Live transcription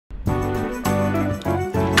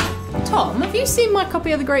Tom, have you seen my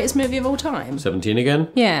copy of the greatest movie of all time? 17 again?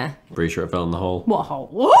 Yeah. Pretty sure it fell in the hole. What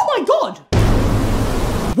hole? Oh my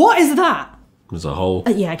god! What is that? There's a hole.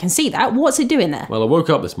 Yeah, I can see that. What's it doing there? Well, I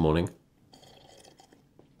woke up this morning.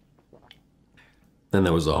 Then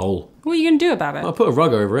there was a hole. What are you going to do about it? I put a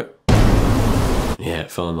rug over it. Yeah,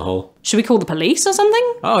 it fell in the hole. Should we call the police or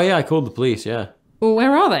something? Oh yeah, I called the police, yeah. Well,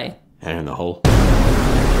 where are they? They're in the hole.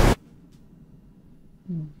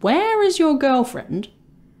 Where is your girlfriend?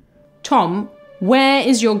 Tom, where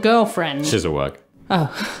is your girlfriend? She's at work. Oh.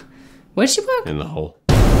 Where does she work? In the hole.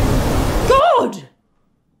 God!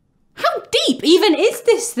 How deep even is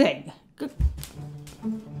this thing? That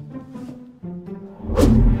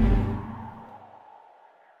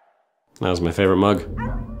was my favourite mug.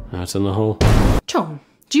 Now it's in the hole. Tom,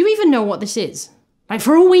 do you even know what this is? Like,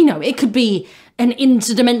 for all we know, it could be an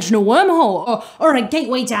interdimensional wormhole, or a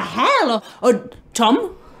gateway to hell, or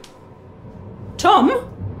Tom? Tom?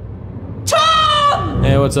 Tom!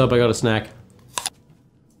 Hey, what's up? I got a snack.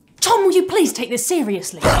 Tom, will you please take this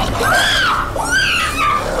seriously? What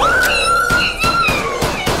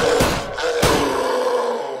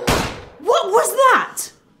was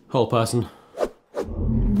that? Hole person.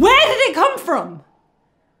 Where did it come from?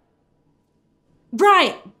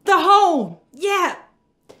 Right, the hole. Yeah.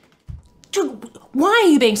 Dude, why are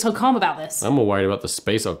you being so calm about this? I'm more worried about the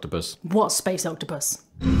space octopus. What space octopus?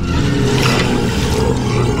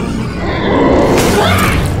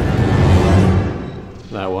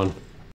 That one.